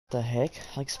The heck?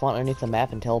 I like spawned underneath the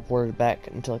map and teleported back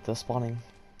into like the spawning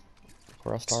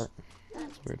where I start.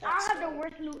 That's weird. I have the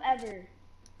worst loot ever.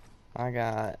 I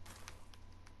got.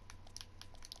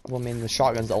 Well, I mean, the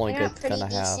shotgun's the only good gun I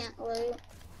have.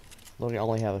 Look, I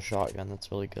only have a shotgun.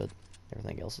 That's really good.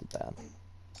 Everything else is bad.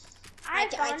 I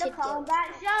found a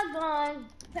combat shotgun.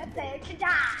 Prepare to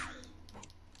die.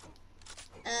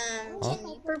 Can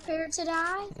you prepare to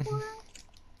die for it?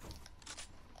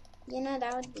 You know,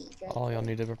 that would be good. All y'all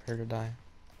need to prepare to die.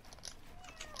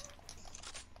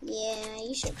 Yeah,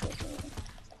 you should prepare.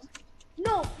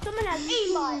 No, someone has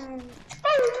aimbot.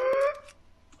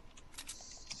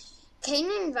 Can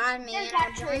you invite me and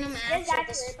I'll join them after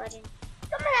this fighting?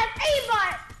 Someone has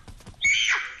aimbot.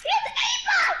 Here's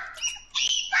aimbot. Here's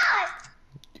aimbot.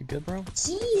 You good, bro?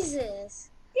 Jesus.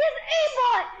 Here's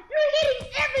aimbot. You're hitting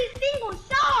every single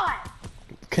shot.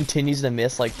 Continues to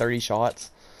miss like 30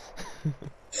 shots.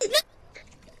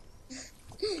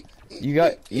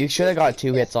 You should have got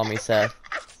 2 hits on me, Seth.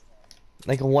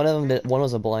 Like one of them, one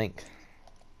was a blank.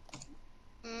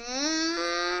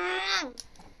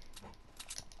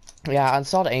 Yeah, I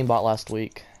installed aimbot last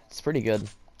week. It's pretty good.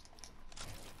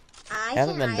 I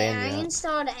haven't been banned yet. I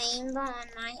installed aimbot on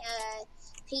my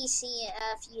PC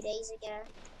a few days ago.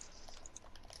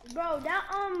 Bro, that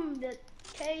the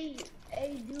KA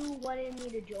dude wanted me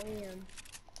to join him.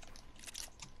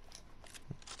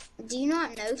 Do you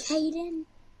not know Caden?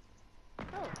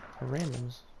 Oh.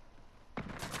 Randoms.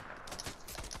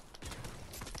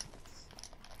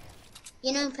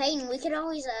 You know, Peyton, we could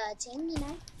always team, you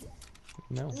know?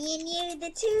 No. Me and you, the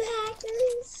 2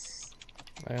 hackers.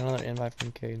 I got another invite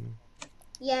from Caden.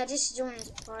 Yeah, just join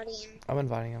his party and... I'm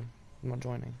inviting him. I'm not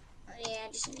joining. Oh, yeah,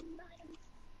 just invite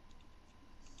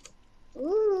him.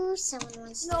 Ooh, someone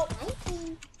wants to fight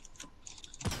me.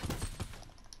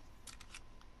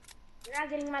 You're not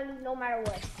getting my loot no matter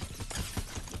what.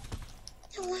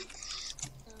 What?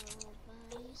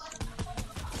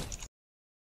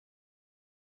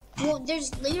 Well,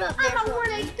 there's loot up there. I'm a 1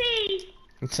 HP.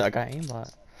 So I got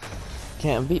aimbot.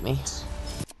 Can't beat me.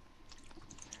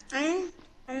 I'm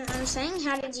saying,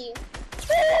 how did you?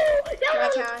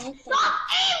 Like how I hit stop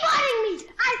aimbotting me!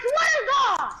 I swear to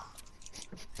God!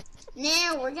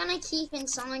 No, we're gonna keep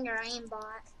installing our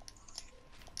aimbot.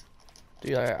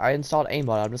 Dude, I installed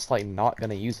aimbot. I'm just like not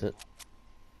gonna use it.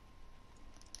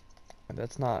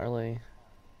 That's not really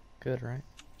good, right?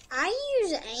 I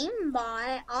use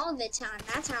aimbot all the time.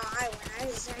 That's how I win. I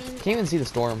use aimbot. Can't even see the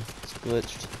storm. It's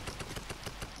glitched.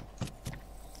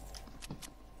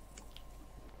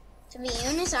 To be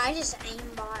honest, I just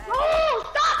aimbot. Oh,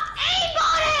 stop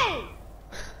aimbotting!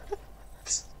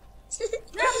 That's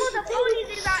what the police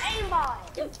is about aimbot.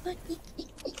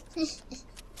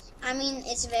 I mean,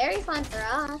 it's very fun for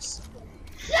us.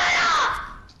 Shut up!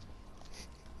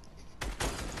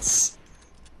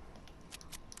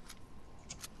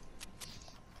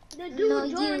 The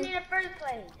dude joined in the first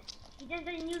place. He just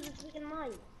didn't use his freaking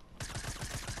mic.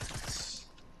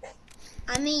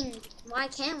 I mean, why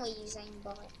can't we use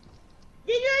aimbot?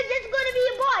 Then you're just gonna be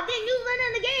a bot. Then you run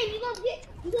in the game.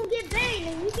 You gonna get banned,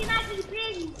 and you cannot be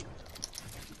banned.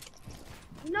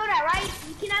 You know that, right?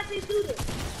 You cannot be suited.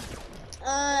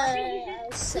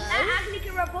 So? I actually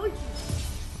can report you.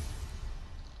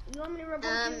 You want me to report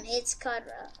you? It's called,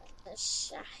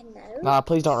 no. Nah,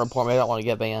 please don't report me. I don't want to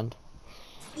get banned.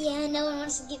 Yeah, no one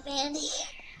wants to get banned here.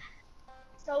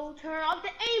 So turn off the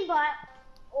aimbot,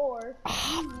 or...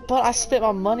 But I spent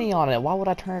my money on it. Why would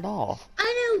I turn it off? I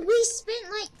know, we spent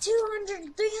like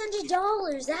 $200,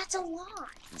 $300. That's a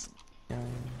lot.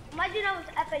 Imagine I was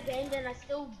Epic Games and I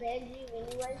still banned you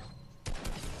anyway.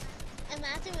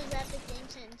 Imagine it was Epic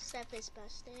Games and stuff is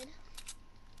busted.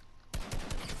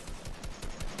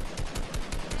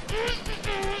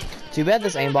 Too bad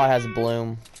this aimbot has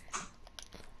bloom.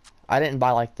 I didn't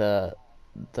buy like the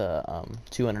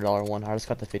 $200 one. I just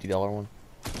got the $50 one.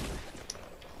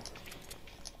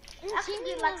 I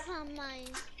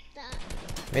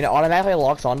mean, it automatically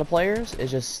locks onto players. It's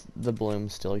just the bloom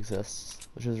still exists,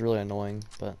 which is really annoying.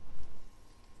 But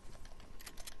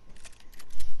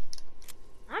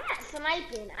I'm not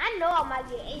sniping. I know I might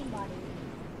get aimbot.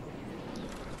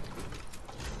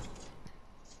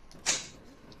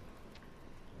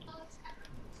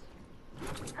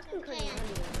 I can clean it.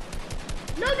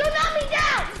 No, don't knock me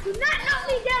down! Do not knock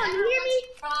me down, you hear me?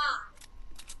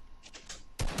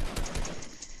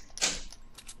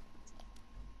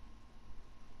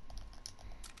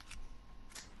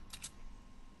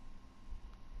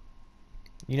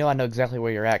 you know I know exactly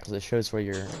where you're at because it shows where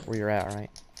you're at, right?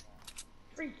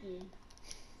 Freaky.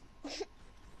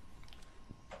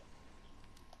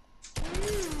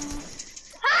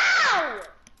 How?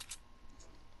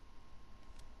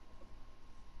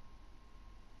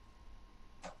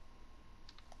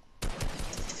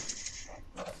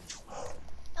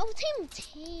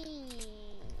 Team.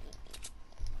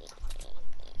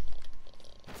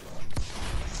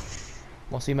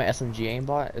 Well, see my SMG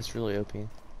aimbot? It's really OP.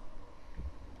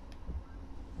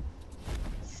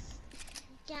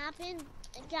 Gavin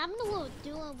a little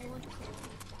duo board.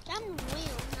 Gavin real,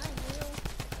 not real.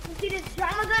 You see this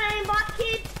drama gun aimbot,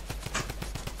 kid?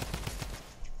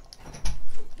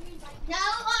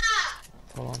 Noah!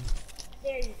 Hold on.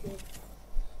 There you go.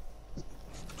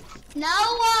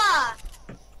 Noah!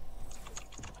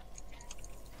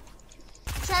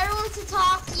 Trevor wants to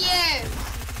talk to you.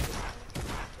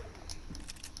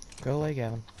 Go away,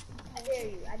 Gavin. I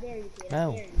dare you, kid.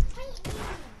 No. I dare you.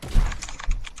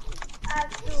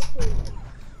 Absolutely.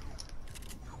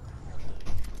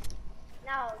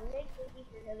 Now, Nick thinks he's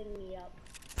hitting me up.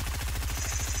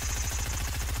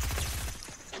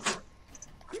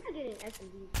 I'm not getting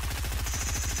SMD.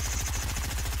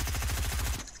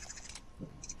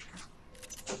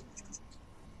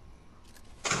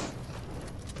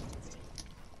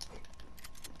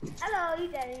 Hello, you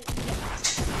daddy.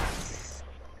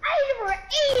 I were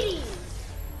 80.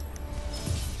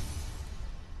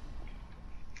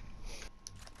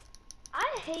 I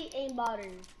hate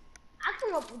aimbotters.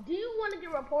 Do you want to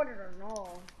get reported or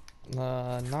no?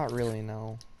 Not really,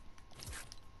 no.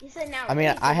 You said now. I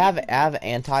mean, I have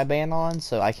anti-ban on,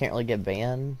 so I can't really get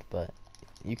banned, but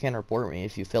you can report me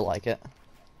if you feel like it.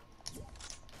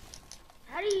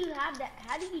 How do you have that?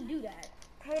 How do you do that?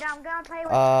 Hey, I'm gonna play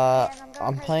with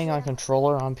I'm playing on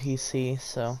controller on PC,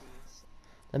 so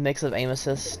the mix of aim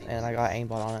assist and I got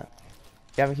aimbot on it.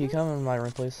 Gavin, can you come in my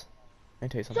room, please? Let me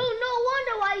tell you So something. no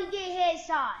wonder why you get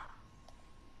headshot.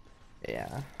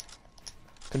 Yeah.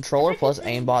 Controller plus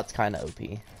aimbot's kind of OP.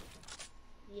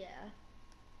 Yeah.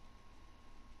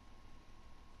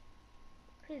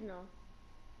 Please no.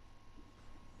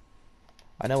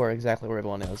 I know exactly where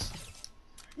everyone is.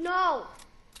 No.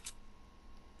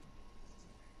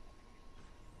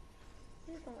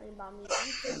 Please don't worry about me.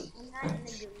 I'm not in a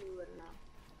good mood now.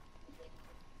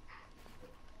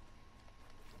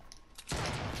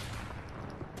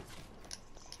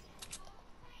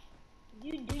 Do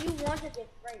you want to get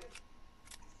sprayed?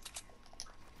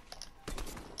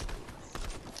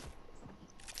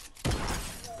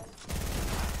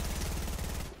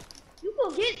 You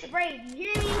will get sprayed, you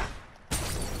hear me?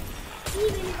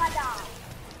 Even if I die.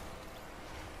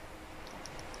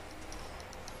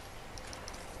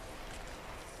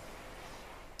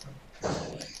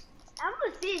 I'm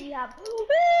gonna see if you have. Woo!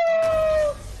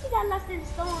 You got lost in the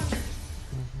storm.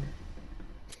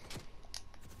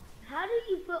 How do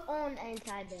you put on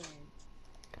anti-ban?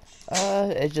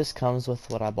 It just comes with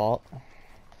what I bought.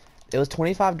 It was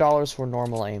 $25 for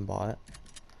normal aimbot,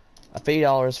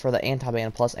 $50 for the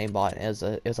anti-ban plus aimbot, and it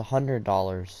was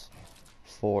 $100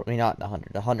 for, I mean not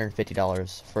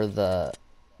 $150 for the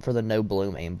no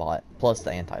bloom aimbot plus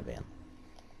the anti-ban.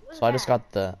 So I just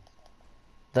got the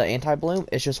anti-bloom.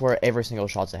 It's just where every single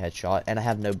shot's a headshot, and I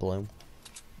have no bloom.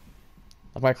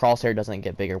 Like my crosshair doesn't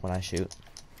get bigger when I shoot.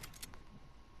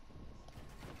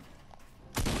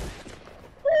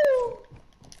 Woo!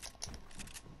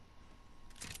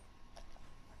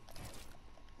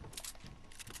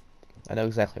 I know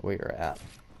exactly where you're at.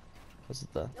 This is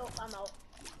the. Nope, I'm out.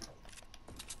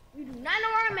 You do not know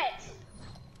where I'm at.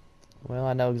 Well,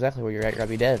 I know exactly where you're at. You're gonna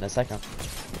be dead in a second.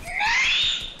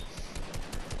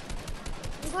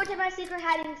 I'm going to my secret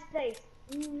hiding place.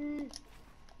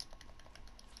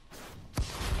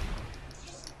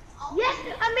 Yes,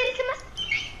 I made it to my.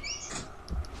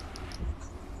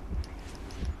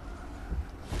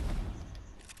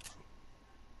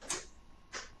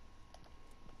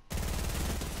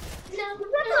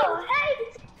 No, hey!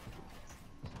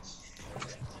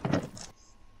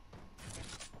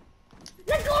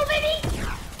 Let's go, baby!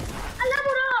 I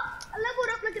leveled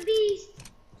up like a beast.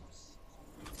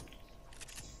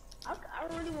 I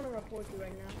really want to report you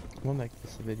right now. I'm gonna make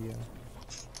this a video.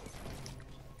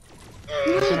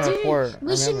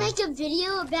 We should make a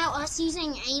video about us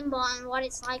using aimbot and what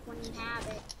it's like when you have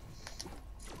it.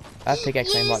 I have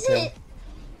pickaxe aimbot too.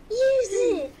 Use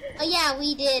it! Oh yeah,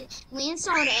 we did. We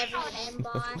installed every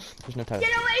aimbot. There's no time.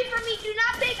 Get away from me! Do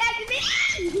not pickaxe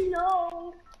me!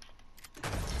 No!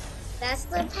 That's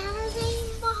the power of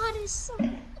aimbot. Is so...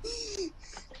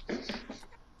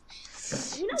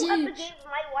 You know Dude. other games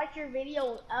might watch your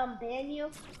video ban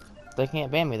you? They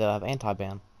can't ban me though. I have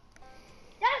anti-ban.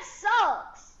 That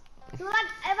sucks! So like,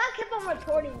 if I kept on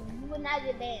reporting, you would not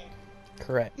get banned.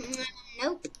 Correct.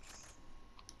 Nope.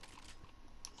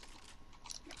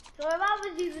 So if I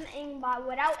was using aimbot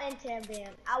without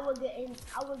anti-ban, I would get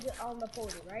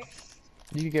reported, right?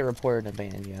 You could get reported and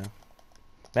banned, yeah.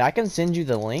 But I can send you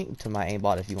the link to my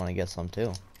aimbot if you want to get some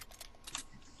too.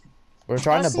 We're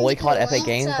trying I'll to send you boycott a Epic link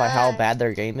Games to, by how bad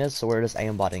their game is, so we're just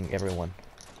aimbotting everyone.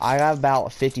 I have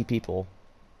about 50 people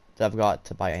that I've got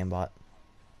to buy aimbot.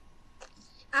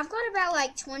 I've got about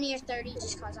like 20 or 30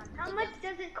 just cause I'm. How much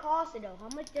does it cost though? How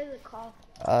much does it cost?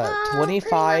 Pretty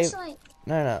 25. much like.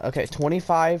 No. Okay,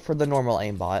 25 for the normal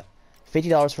aimbot,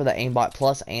 $50 for the aimbot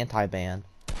plus anti-ban,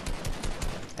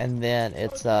 and then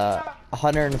it's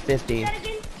 150.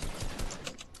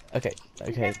 Okay,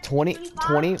 20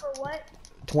 For what?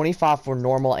 25 for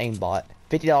normal aimbot,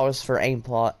 $50 for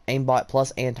aimbot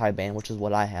plus anti-ban, which is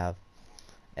what I have,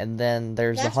 and then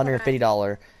there's the That's what I-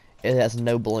 $150. It has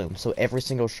no bloom, so every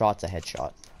single shot's a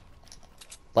headshot.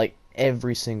 Like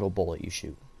every single bullet you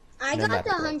shoot. I no got the matter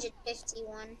what. 150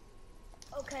 one.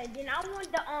 Okay, then I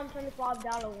want the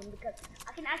 $25 one because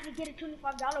I can actually get a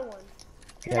 $25 one.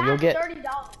 Yeah, I you'll have get- $30.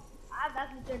 I have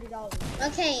actually $30.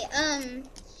 Okay,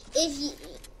 if you,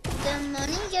 the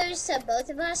money goes to both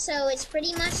of us, so it's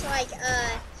pretty much like,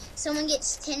 someone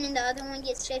gets 10 and the other one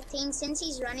gets 15. Since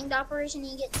he's running the operation,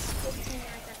 he gets 15, I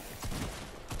think.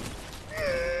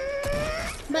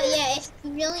 But yeah, if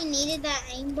you really needed that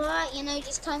aimbot, you know,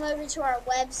 just come over to our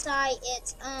website.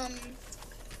 It's, How do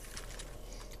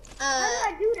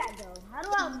I do that though? How do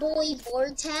I? Boy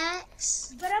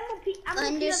Vortex But I'm a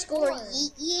underscore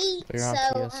PS4. yeet yeet. So you're on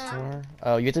So, PS4?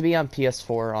 Oh, you have to be on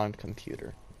PS4 on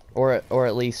computer, or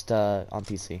at least on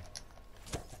PC.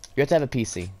 You have to have a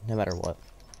PC, no matter what.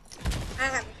 I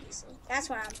have a PC. That's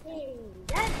what I'm. Hey,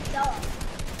 that's dumb.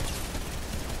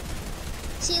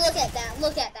 See, look at that.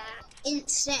 Look at that.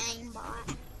 Instant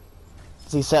aimbot.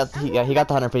 So he said he got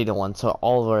the 150 to 1, so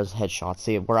all of ours headshots.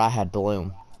 See, where I had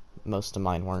bloom, most of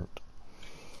mine weren't.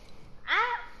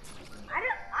 I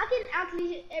can actually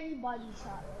hit everybody's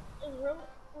shot. In real,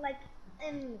 like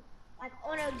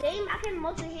on a game, I can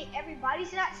mostly hit everybody's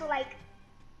shot. So like,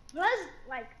 plus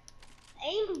like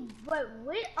aim, but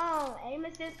with aim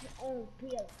assist on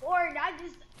PS4, that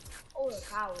just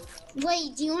overpowered.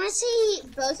 Wait, do you want to see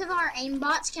both of our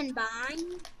aimbots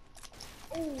combined?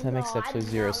 Ooh, That makes no, absolutely I do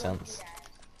zero not wanna do sense. that.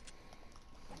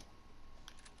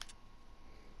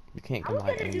 You can't I was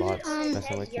combine gonna do aimbots. this That's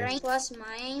on not like Your you. aim plus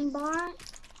my aimbot.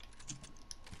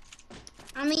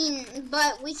 I mean,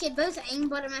 but we could both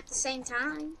aimbot them at the same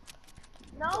time.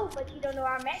 No, but you don't know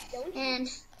our match, don't you? And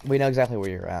We know exactly where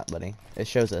you're at, buddy. It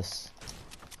shows us.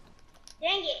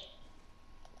 Dang it!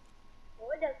 Oh,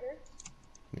 it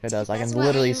doesn't. It does. I That's can what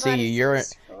literally see aimbot you. is You're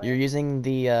used for. using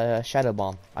the shadow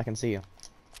bomb. I can see you.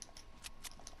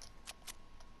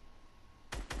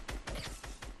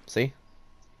 See?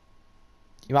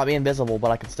 You might be invisible, but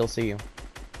I can still see you.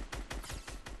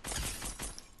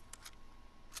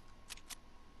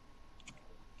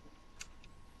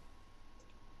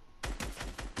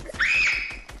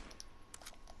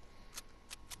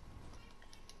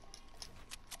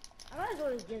 I might as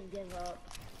well just give up.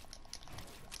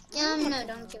 no,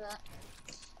 don't give up.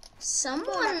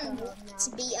 Someone wants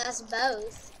to beat us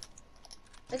both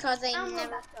because they I went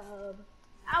never. back to hub.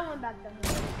 I went back to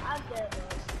hub. I'll give up.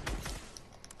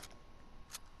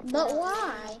 But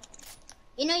why?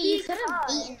 You know, you could have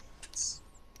Because- beaten us.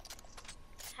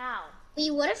 How?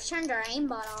 We would have turned our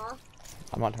aimbot off.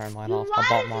 I'm not turning mine You off. I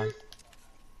bought lied. mine.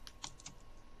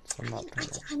 So I'm not turning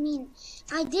it off. I mean,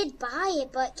 I did buy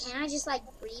it, but can I just like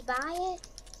rebuy it?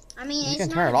 I mean, You it's can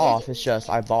not turn a it big off. It's just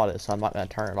deal. I bought it, so I'm not gonna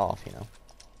turn it off. You know,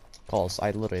 cause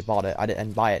I literally bought it. I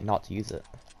didn't buy it not to use it.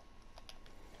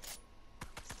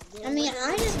 I mean,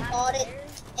 I just bought it.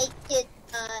 It could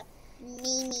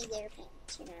Mimi their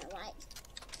pants, you know, like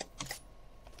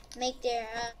make their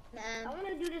I want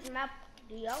to do this map.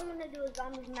 Do y'all want to do a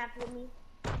zombies map with me?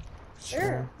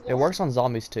 sure. It works on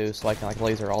zombies too, so I can like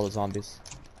laser all the zombies.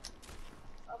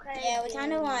 Okay. Yeah, we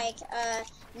kind of then like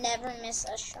never miss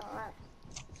a shot.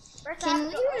 first Can I have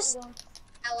we to just-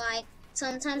 I like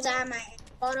sometimes I have my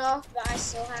aimbot off, but I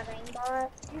still have aimbot.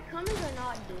 You coming or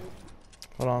not, dude?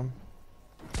 Hold on.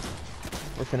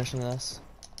 We're finishing this.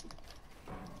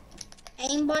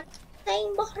 Aimbot,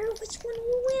 aimbot. Which one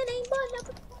will win? Aimbot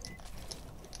number one.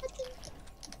 I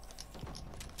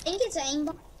think it's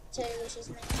aimbot 2, which is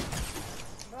me.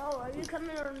 Bro, are you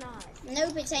coming or not?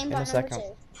 Nope, it's aimbot a number second.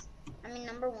 2. I mean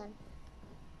number 1.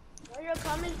 When you're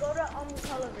coming, go to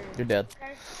color. You're dead.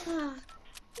 Okay?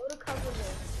 Go to color.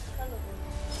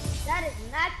 That is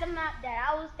not the map that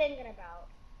I was thinking about.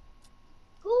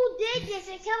 Who did this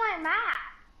into my map?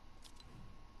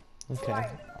 Okay,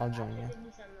 I'll join you. Do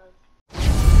something else.